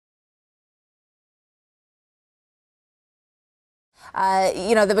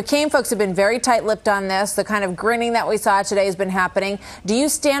You know, the McCain folks have been very tight-lipped on this. The kind of grinning that we saw today has been happening. Do you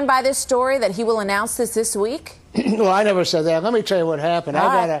stand by this story that he will announce this week? Well, I never said that. Let me tell you what happened.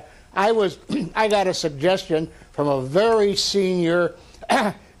 Right. I got a suggestion from a very senior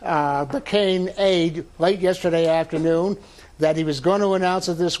McCain aide late yesterday afternoon that he was going to announce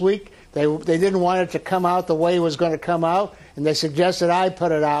it this week. They didn't want it to come out the way it was going to come out, and they suggested I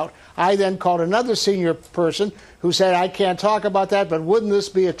put it out. I then called another senior person who said, I can't talk about that, but wouldn't this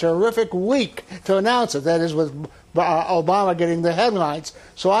be a terrific week to announce it? That is, with Obama getting the headlines.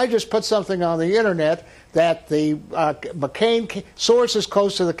 So I just put something on the internet that the McCain sources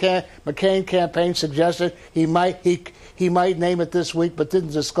close to the McCain campaign suggested he might name it this week, but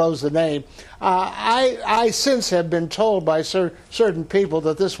didn't disclose the name. I since have been told by certain people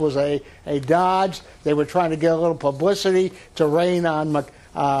that this was a dodge. They were trying to get a little publicity to rain on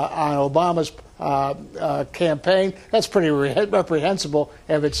Obama's campaign. That's pretty reprehensible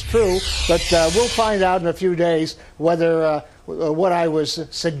if it's true, but we'll find out in a few days whether what I was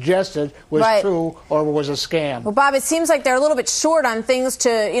suggested was true or was a scam. Well, Bob, it seems like they're a little bit short on things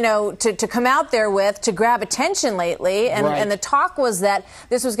to come out there with to grab attention lately, and the talk was that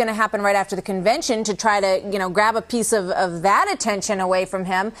this was going to happen right after the convention to try to grab a piece of that attention away from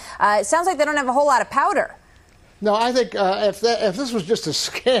him. It sounds like they don't have a whole lot of powder. No, I think if this was just a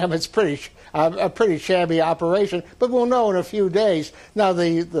scam, it's a pretty shabby operation. But we'll know in a few days. Now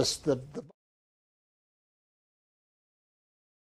the